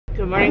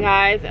Good morning,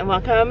 guys, and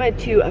welcome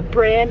to a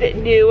brand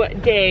new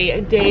day.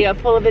 A day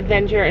full of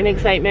adventure and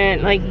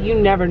excitement. Like, you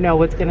never know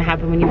what's going to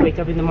happen when you wake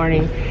up in the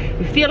morning.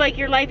 You feel like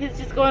your life is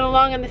just going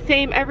along in the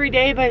same every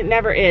day, but it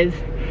never is.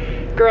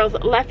 Girls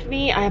left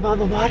me. I have all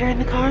the water in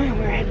the car, and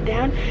we're headed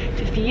down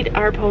to feed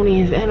our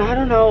ponies. And I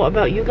don't know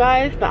about you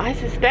guys, but I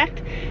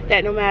suspect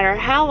that no matter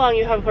how long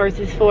you have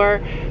horses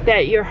for,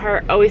 that your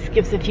heart always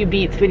skips a few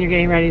beats when you're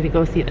getting ready to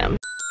go see them.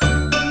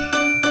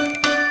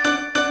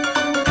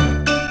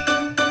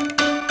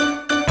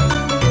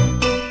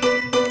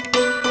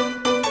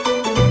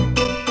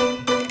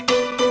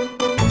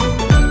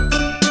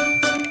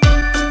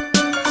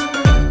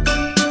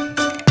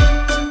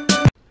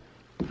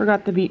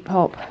 Forgot the beet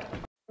pulp.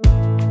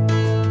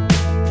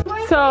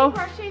 So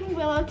brushing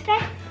Willow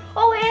today.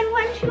 Oh, and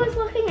when she was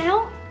looking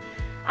out,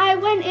 I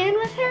went in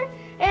with her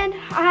and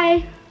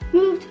I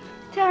moved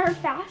to her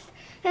fast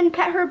and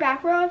pet her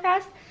back really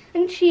fast,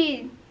 and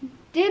she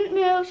didn't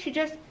move. She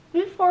just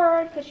moved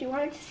forward because she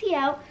wanted to see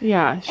out.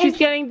 Yeah, she's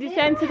getting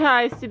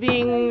desensitized to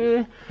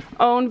being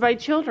owned by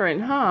children,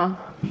 huh?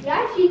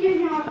 Yeah, she did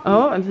not.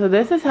 Oh, and so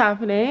this is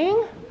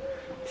happening.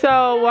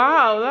 So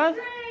wow,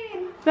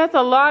 that's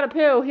a lot of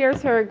poo.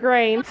 Here's her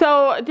grain.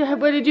 So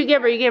what did you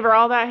give her? You gave her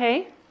all that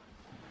hay?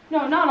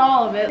 No, not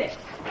all of it.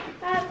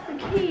 That's the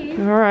key.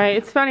 All right.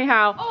 It's funny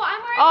how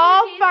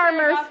all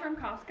farmers. From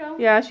Costco.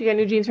 Yeah, she got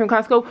new jeans from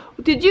Costco.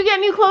 Did you get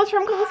new clothes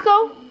from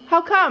Costco?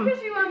 How come?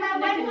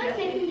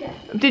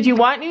 Did you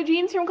want new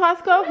jeans from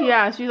Costco?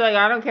 Yeah, she's like,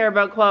 I don't care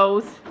about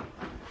clothes.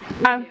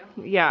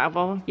 Yeah,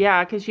 well,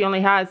 yeah, because she only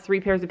has 3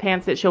 pairs of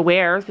pants that she'll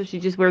wear, so she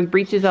just wears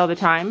breeches all the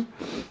time.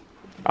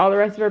 All the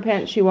rest of her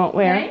pants she won't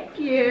wear. Thank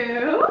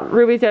you.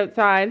 Ruby's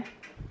outside.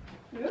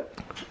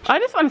 Yep. I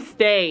just want to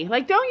stay.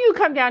 Like, don't you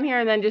come down here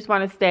and then just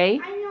want to stay?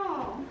 I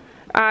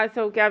know.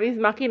 So Gabby's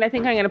mucking. I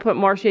think I'm going to put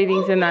more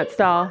shavings in that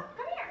stall. Come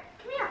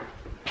here.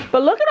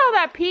 But look at all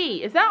that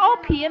pee. Is that all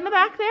pee in the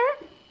back there?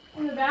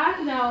 In the back?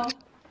 No.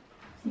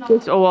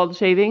 Just old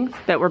shavings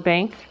that were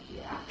banked.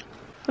 Yeah.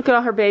 Look at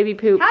all her baby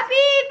poop. Happy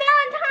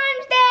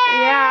Valentine's Day!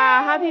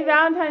 Yeah, happy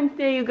Valentine's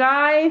Day, you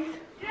guys.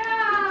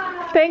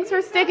 Yeah. Thanks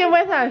for sticking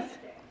with us.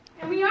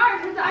 And we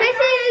are. This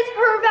is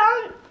her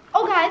Valentine.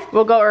 Oh, guys.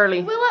 We'll go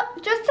early. Willow,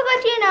 just to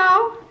let you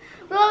know,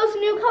 Willow's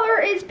new color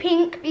is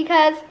pink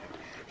because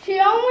she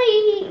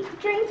only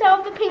drinks out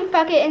of the pink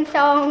bucket and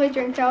Stella only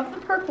drinks out of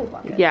the purple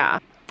bucket. Yeah.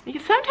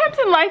 Sometimes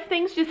in life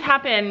things just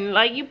happen.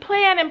 Like, you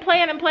plan and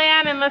plan and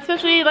plan, and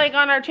especially like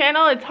on our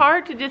channel, it's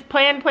hard to just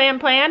plan.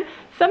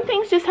 Some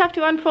things just have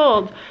to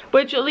unfold,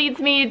 which leads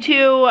me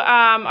to,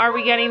 are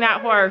we getting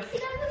that horse? She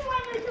doesn't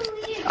want us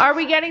to leave. Are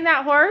we getting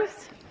that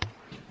horse?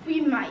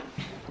 We might.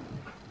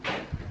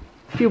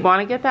 Do you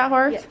want to get that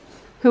horse? Yes.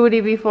 Who would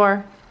he be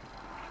for?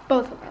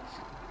 Both of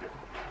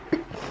us.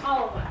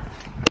 All of us.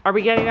 Are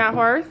we getting that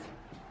horse?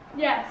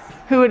 Yes.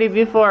 Who would he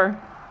be for?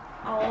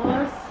 All of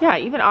us. Yeah,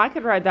 even I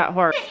could ride that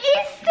horse.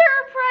 Easter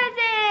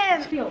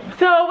present!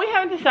 So we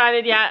haven't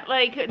decided yet.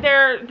 Like,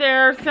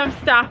 there's some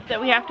stuff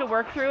that we have to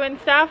work through and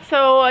stuff.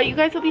 So you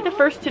guys will be the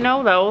first to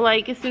know, though,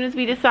 like as soon as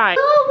we decide.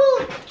 Willow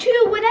will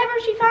chew whatever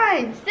she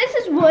finds. This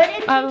is wood,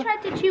 and she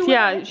tried to chew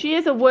yeah, wood. she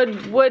is a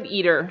wood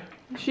eater.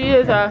 She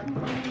is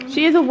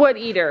a wood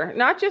eater.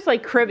 Not just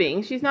like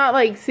cribbing. She's not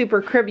like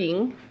super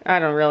cribbing. I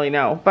don't really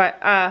know, but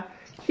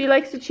she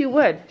likes to chew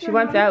wood. She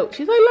wants out.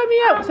 She's like, let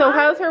me out. So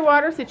how's her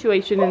water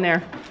situation in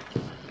there?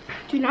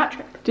 Do not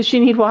trip. Does she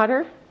need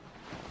water?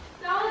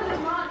 Stella does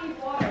not need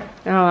water.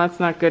 Oh, that's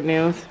not good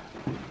news.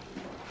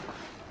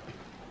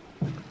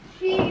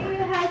 She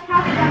has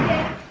half a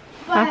bucket,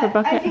 but Half a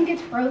bucket? I think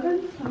it's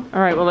frozen. So.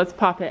 All right, well, let's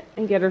pop it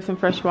and get her some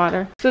fresh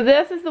water. So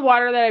this is the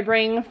water that I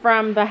bring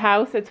from the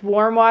house. It's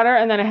warm water,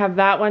 and then I have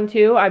that one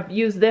too. I've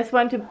used this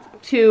one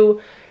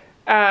to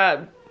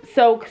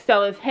soak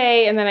Stella's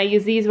hay, and then I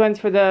use these ones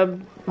for the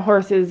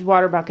horses'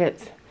 water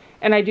buckets.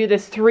 And I do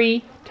this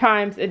 3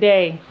 times a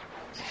day.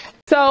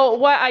 So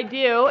what I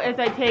do is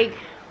I take,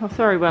 oh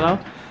sorry Willow,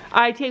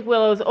 I take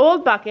Willow's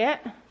old bucket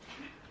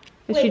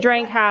that she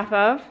drank half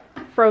of,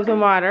 frozen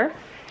water,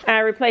 and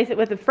I replace it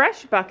with a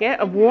fresh bucket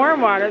of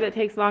warm water that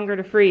takes longer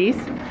to freeze,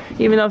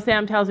 even though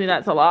Sam tells me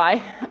that's a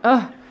lie.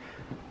 Ugh.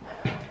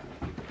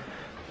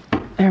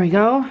 There we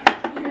go.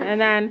 And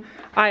then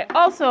I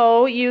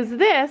also use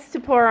this to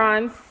pour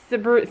on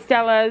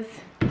Stella's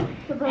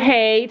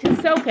hay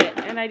to soak it.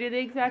 And I do the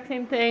exact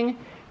same thing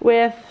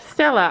with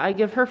Stella. I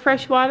give her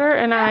fresh water,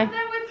 and then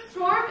with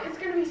Storm, it's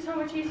going to be so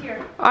much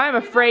easier. I'm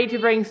afraid to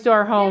bring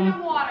Storm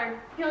home. Water.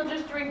 He'll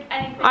just drink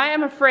anything. I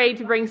am afraid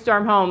to bring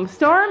Storm home.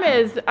 Storm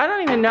is, I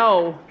don't even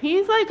know.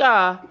 He's like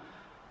a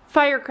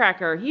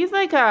firecracker. He's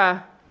like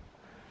a...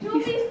 He'll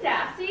be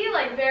sassy,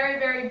 like very,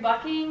 very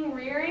bucking,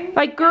 rearing.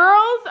 Like,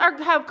 girls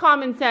have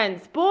common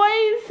sense.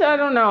 Boys, I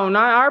don't know.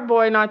 Not our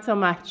boy, not so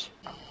much.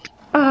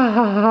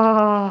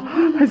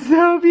 Oh,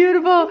 so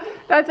beautiful.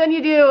 That's when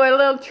you do a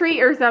little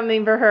treat or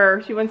something for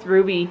her. She wants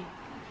Ruby.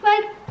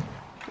 Like,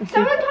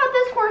 someone taught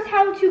this horse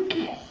how to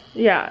kiss.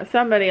 Yeah,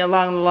 somebody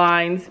along the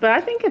lines. But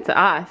I think it's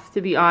us,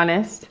 to be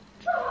honest.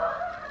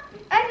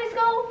 I just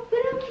go,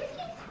 little kiss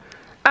kiss.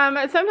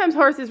 Sometimes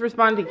horses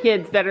respond to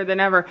kids better than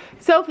ever.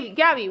 Sophie,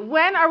 Gabby,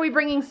 when are we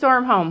bringing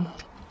Storm home?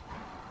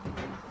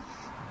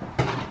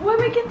 When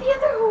we get the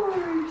other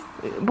horse.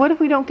 What if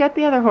we don't get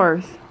the other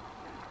horse?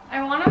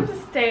 I want him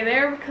to stay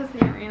there because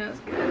the arena's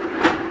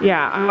good.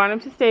 Yeah, I want him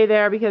to stay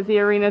there because the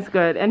arena's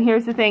good. And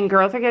here's the thing,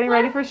 girls are getting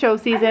ready for show I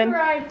season. can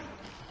ride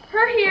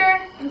her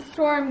here and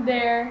Storm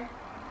there.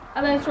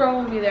 And then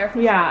Storm will be there for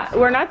Yeah,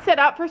 we're not set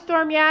up for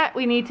Storm yet.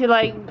 We need to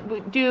like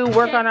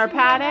work on our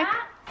paddock.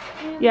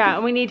 Yeah,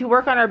 and we need to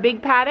work on our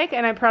big paddock,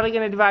 and I'm probably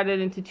going to divide it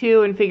into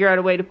two and figure out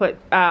a way to put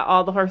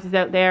all the horses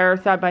out there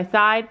side by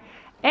side.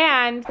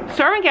 And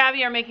Storm and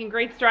Gabby are making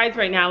great strides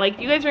right now. Like,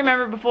 you guys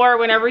remember before,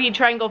 whenever he'd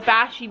try and go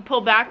fast, she'd pull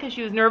back because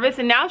she was nervous,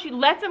 and now she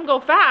lets him go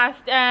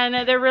fast,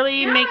 and they're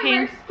really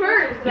making...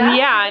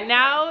 Yeah,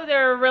 now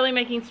they're really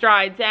making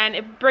strides,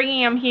 and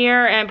bringing him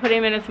here and putting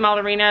him in a small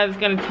arena is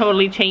going to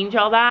totally change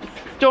all that.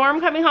 Storm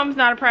coming home is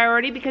not a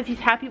priority because he's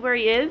happy where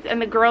he is, and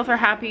the girls are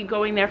happy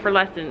going there for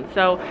lessons.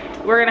 So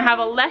we're going to have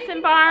a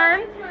lesson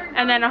barn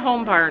and then a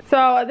home barn.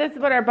 So this is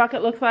what our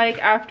bucket looks like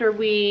after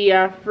we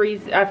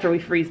freeze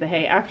the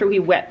hay, after we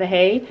wet the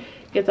hay.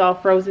 It gets all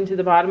frozen to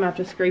the bottom. I have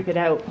to scrape it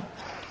out.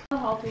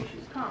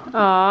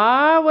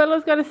 Aw,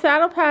 Willow's got a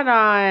saddle pad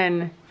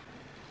on.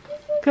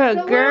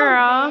 Good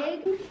girl.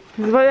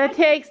 This is what it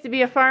takes to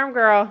be a farm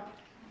girl.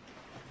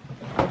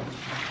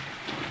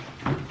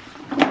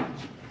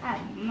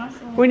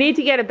 We need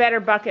to get a better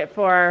bucket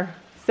for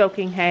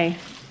soaking hay.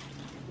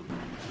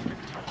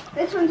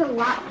 This one's a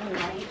lot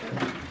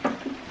lighter.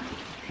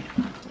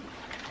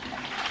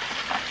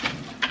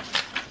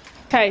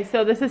 Okay,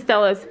 so this is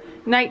Stella's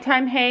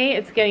nighttime hay.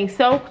 It's getting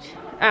soaked.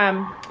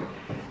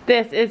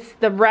 This is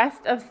the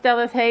rest of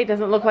Stella's hay. It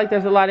doesn't look like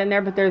there's a lot in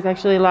there, but there's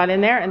actually a lot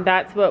in there, and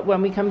that's what,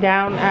 when we come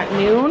down at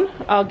noon,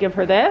 I'll give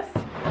her this.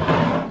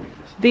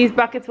 These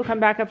buckets will come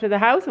back up to the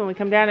house. When we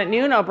come down at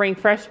noon, I'll bring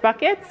fresh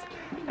buckets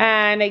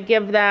and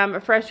give them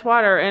fresh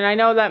water. And I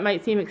know that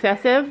might seem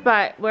excessive,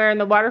 but when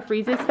the water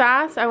freezes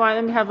fast, I want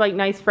them to have like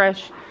nice,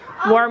 fresh,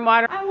 warm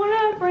water. I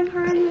want to bring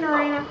her in the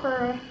arena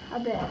for a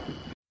bit.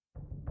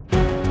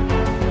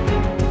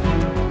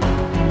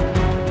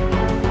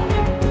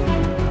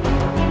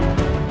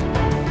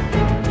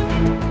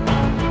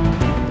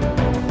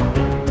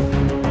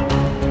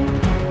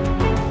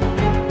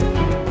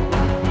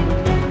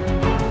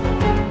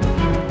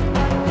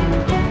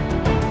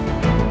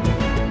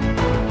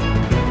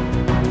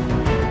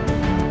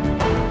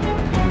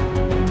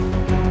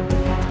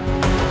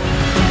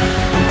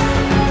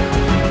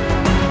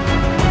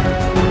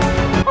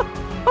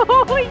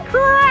 Holy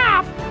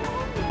crap!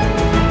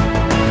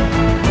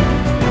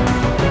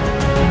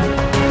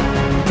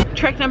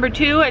 Trek number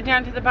 2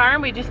 down to the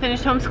barn. We just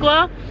finished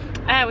homeschool.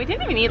 We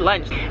didn't even eat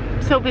lunch.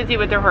 So busy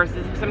with their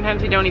horses.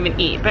 Sometimes we don't even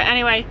eat. But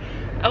anyway,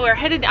 I'm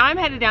headed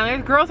down there.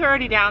 The girls are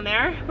already down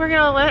there. We're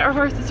gonna let our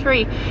horses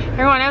free.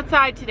 They're going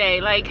outside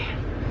today. Like,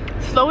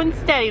 slow and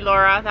steady,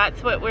 Laura.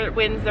 That's what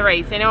wins the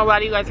race. I know a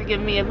lot of you guys are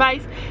giving me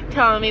advice,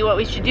 telling me what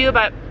we should do,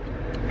 but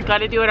we got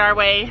to do it our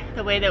way,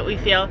 the way that we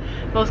feel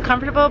most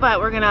comfortable. But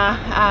we're gonna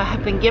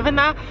have been given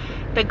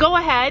the go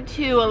ahead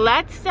to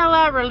let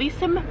Stella release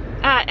some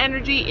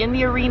energy in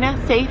the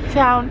arena, safe,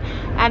 sound,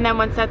 and then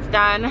once that's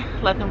done,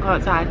 let them go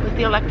outside with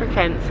the electric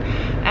fence.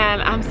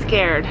 And I'm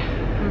scared.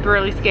 I'm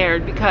really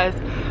scared because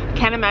I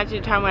can't imagine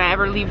a time when I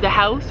ever leave the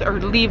house or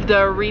leave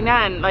the arena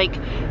and like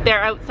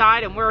they're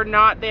outside and we're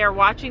not there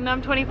watching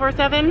them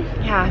 24/7.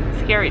 Yeah, it's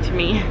scary to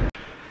me.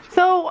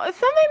 So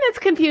something that's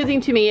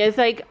confusing to me is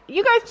like,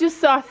 you guys just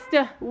saw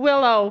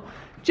Willow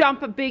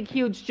jump a big,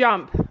 huge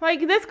jump.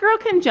 Like, this girl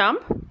can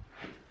jump.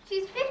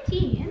 She's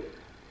 15.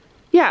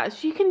 Yeah,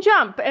 she can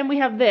jump, and we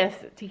have this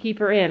to keep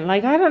her in.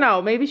 Like, I don't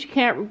know, maybe she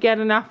can't get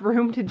enough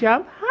room to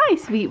jump. Hi,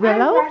 sweet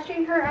Willow. I'm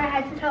brushing her. I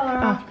had to tell her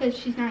off because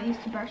she's not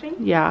used to brushing.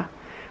 Yeah.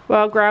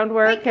 Well,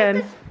 groundwork and...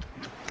 No,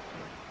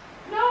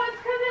 it's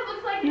because it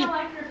looks like an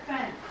electric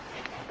fence.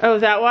 Oh,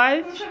 is that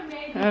why?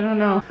 I don't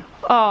know.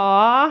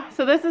 Aw,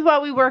 so this is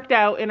what we worked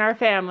out in our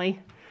family.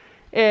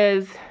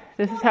 This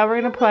is how we're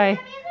gonna play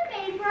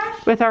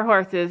with our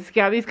horses.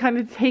 Gabby's kind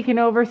of taking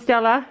over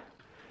Stella.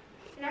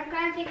 And I'm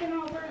kind of taking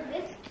over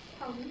this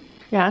pony.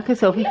 Yeah, because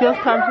Sophie feels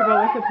comfortable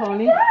with the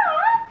pony.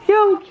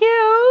 So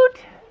cute.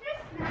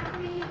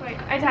 Wait,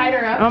 I tied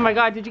her up. Oh my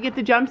God, did you get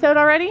the jumps out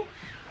already?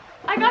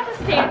 I got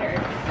the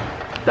standards.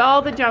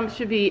 All the jumps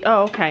should be,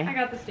 oh, okay. I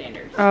got the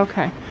standards.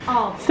 Okay.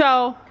 All.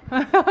 So,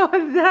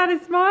 is that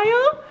a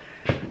smile?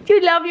 Do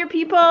you love your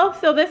people?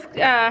 So this,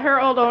 her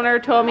old owner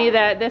told me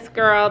that this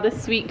girl,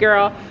 this sweet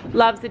girl,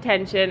 loves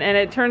attention, and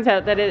it turns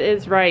out that it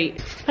is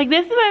right. Like,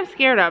 this is what I'm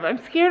scared of.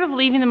 I'm scared of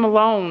leaving them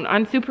alone,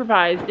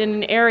 unsupervised, in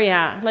an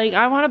area. Like,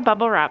 I want to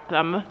bubble wrap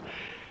them.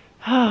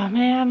 Oh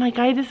man, like,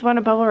 I just want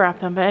to bubble wrap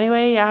them. But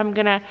anyway, I'm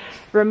gonna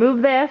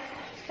remove this,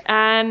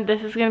 and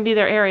this is gonna be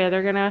their area.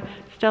 They're gonna,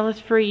 Stella's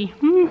free.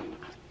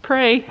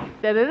 Pray.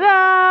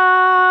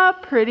 Da-da-da!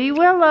 Pretty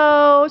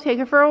Willow. Take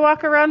her for a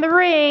walk around the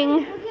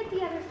ring.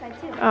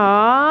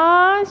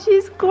 Aw,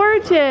 she's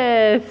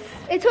gorgeous.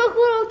 It took a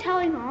little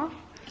telling off.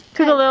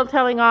 Took a little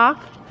telling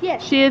off?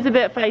 Yes. She is a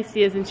bit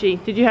feisty, isn't she?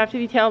 Did you have to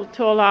be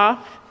told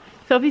off?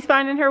 Sophie's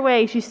finding her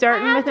way. She's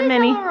starting with a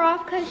mini. I have to tell her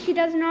off because she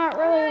does not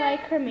really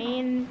like her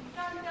mane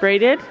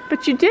braided,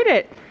 but you did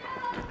it.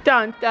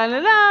 Dun dun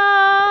dun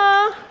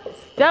dun.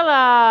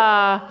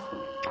 Stella.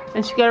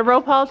 And she got a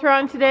rope halter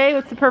on today.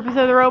 What's the purpose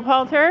of the rope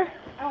halter?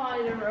 I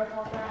wanted a rope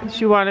halter.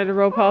 She wanted a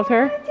rope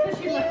halter.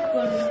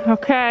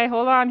 Okay,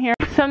 hold on here.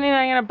 Something that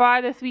I'm gonna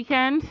buy this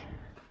weekend.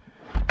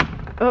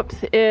 Oops,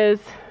 is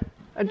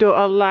a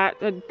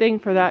thing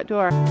for that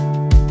door.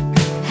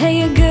 Hey,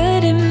 you're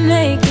good at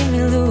making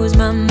me lose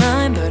my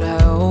mind, but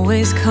I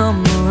always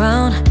come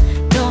around,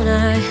 don't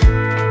I?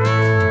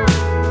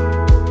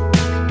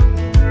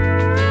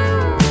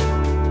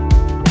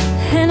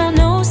 And I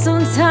know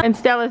sometimes. And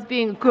Stella's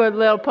being a good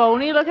little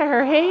pony. Look at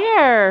her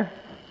hair.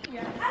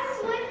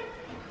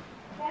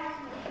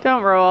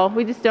 Don't roll.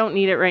 We just don't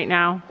need it right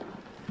now.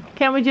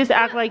 Can't we just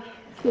act like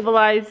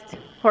civilized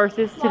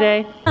horses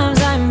today?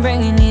 Sometimes I'm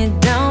bringing you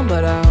down,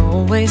 but I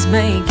always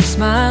make you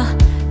smile,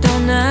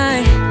 don't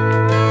I?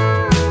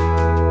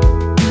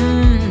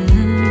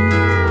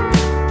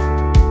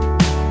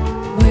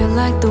 We're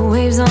like the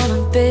waves on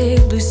a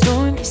big blue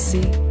stormy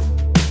sea,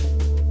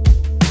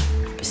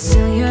 but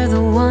still you're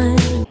the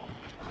one.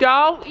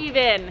 Don't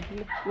even.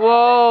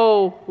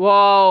 Whoa,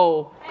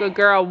 whoa. Good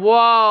girl.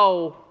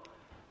 Whoa.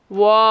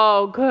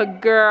 Whoa,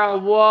 good girl.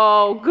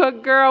 Whoa,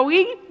 good girl.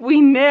 We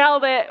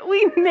nailed it.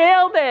 We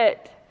nailed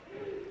it.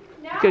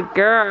 Good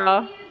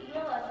girl.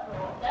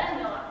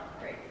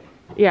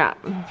 Yeah.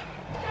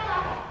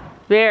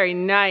 Very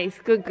nice.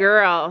 Good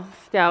girl,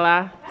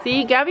 Stella.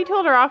 See, Gabby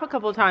told her off a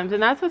couple times,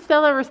 and that's what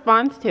Stella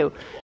responds to.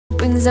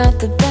 Brings out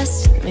the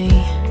best in me.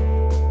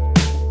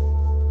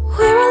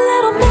 We're a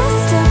little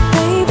messed up,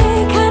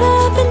 baby, kinda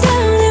up and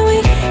down, and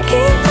we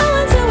keep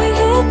falling till we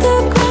hit the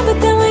ground, but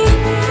then we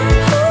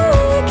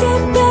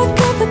get back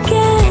up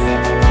again.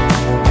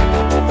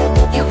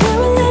 Yeah,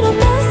 we're a little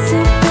messed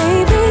up,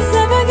 baby, it's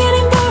never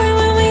getting boring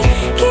when we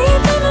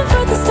keep aiming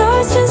for the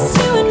stars, just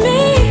you and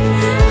me.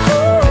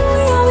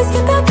 We always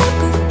get back up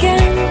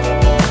again.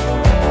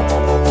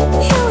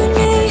 You and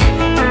me.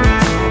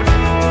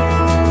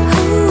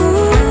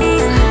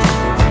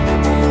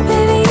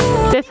 Baby,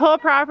 you. This whole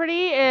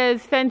property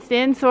is fenced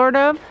in, sort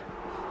of,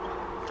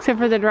 except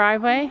for the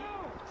driveway.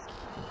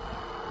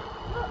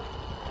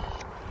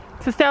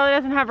 So Stella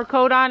doesn't have her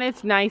coat on.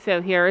 It's nice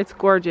out here. It's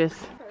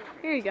gorgeous.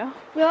 Here you go.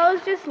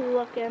 Willow's just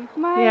looking.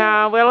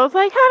 Yeah, Willow's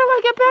like, how do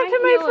I get back to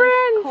my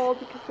friends? Cold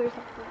because there's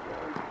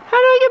How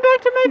do I get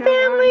back to my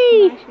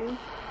family?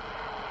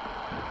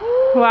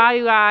 Wow,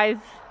 you guys.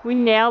 We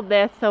nailed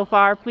this so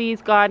far.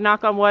 Please, God,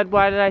 knock on wood.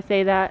 Why did I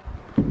say that?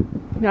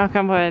 Knock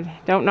on wood.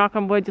 Don't knock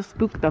on wood. You'll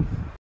spook them.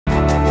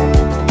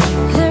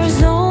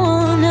 There's no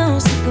one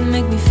else who can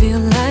make me feel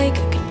like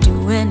I can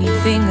do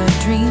anything I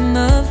dream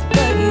of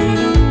but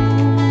you.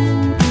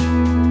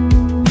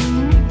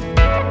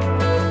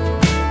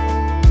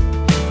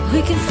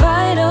 We can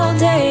fight all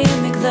day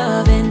and make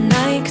love at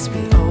night, 'cause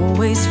we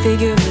always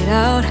figure it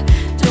out,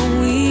 don't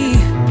we?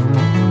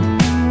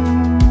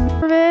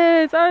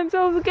 I'm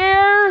so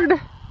scared.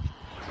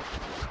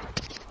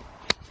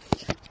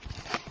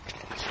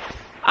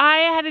 I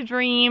had a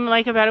dream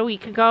like about a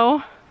week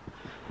ago.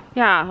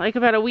 Yeah, like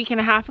about a week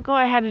and a half ago,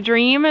 I had a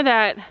dream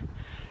that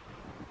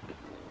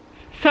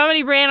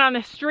somebody ran on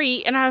the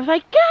street and I was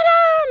like, get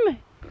him!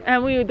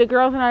 And the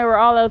girls and I were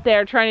all out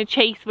there trying to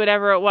chase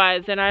whatever it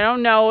was. And I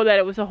don't know that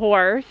it was a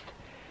horse.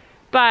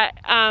 But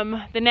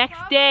the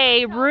next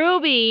day,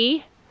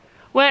 Ruby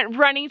went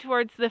running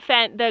towards the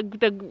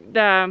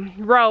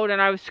road, and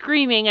I was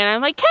screaming, and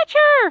I'm like, catch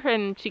her!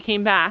 And she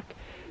came back.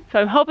 So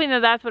I'm hoping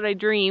that that's what I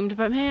dreamed.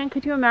 But man,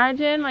 could you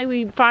imagine? Like,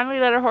 we finally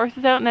let our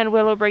horses out and then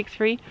Willow breaks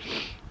free.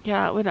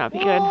 Yeah, it would not be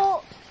good.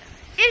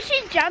 If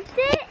she jumped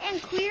it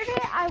and cleared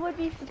it, I would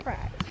be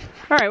surprised.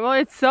 All right, well,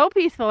 it's so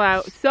peaceful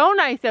out. So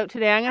nice out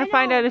today. I'm going to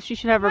find out if she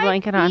should have her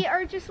blanket on. My feet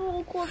are just a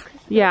little cold.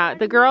 Yeah,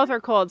 the girls are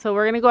cold. So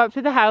we're going to go up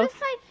to the house.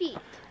 Just my feet.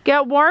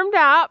 Get warmed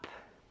up.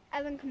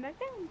 And then come back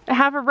down.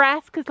 Have a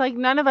rest, because like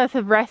none of us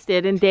have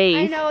rested in days.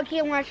 I know, I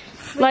can't watch.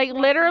 Like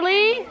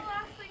literally,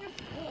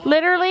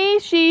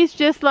 she's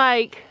just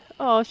like,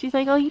 oh, she's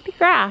like, oh, eat the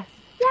grass.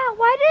 Yeah,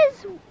 why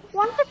is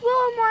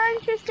Willow more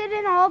interested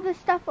in all this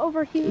stuff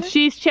over here?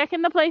 She's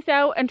checking the place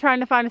out and trying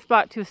to find a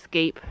spot to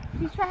escape.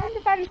 She's trying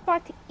to find a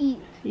spot to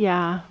eat.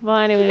 Yeah, well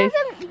anyways,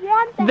 She doesn't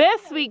want that.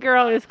 this sweet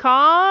girl is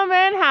calm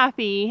and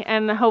happy,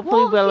 and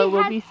hopefully Willow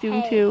will be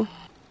soon too.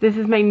 This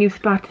is my new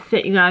spot to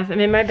sit, you guys. I'm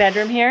in my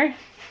bedroom here.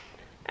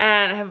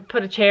 And I have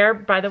put a chair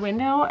by the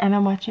window and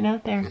I'm watching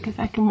out there because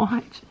I can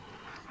watch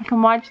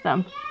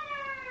them.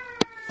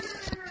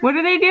 What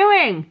are they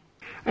doing?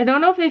 I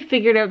don't know if they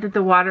figured out that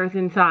the water is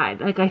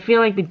inside. Like, I feel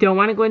like they don't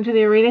want to go into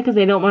the arena because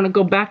they don't want to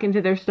go back into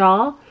their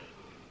stall.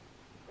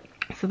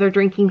 So they're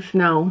drinking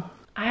snow.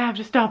 I have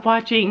to stop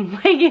watching.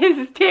 Like, this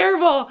is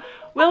terrible.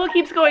 Willow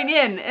keeps going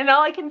in and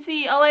all I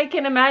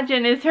can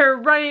imagine is her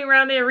running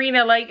around the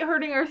arena like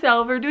hurting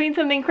herself or doing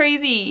something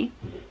crazy.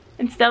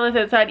 And Stella's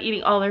outside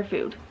eating all her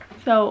food.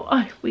 So,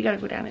 we gotta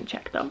go down and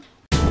check them.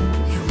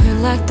 Yeah,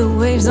 we're like the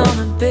waves on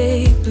a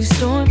big blue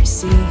stormy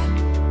sea.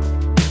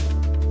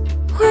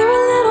 We're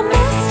a little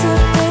messed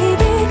up.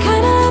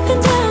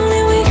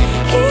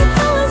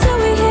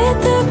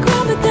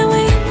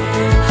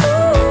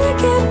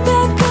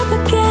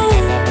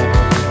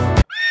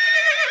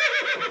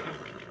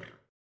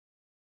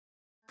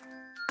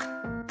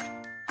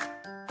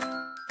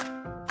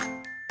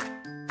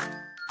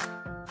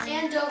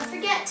 And don't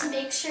forget to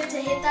make sure to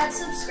hit that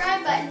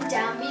subscribe button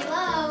down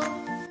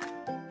below.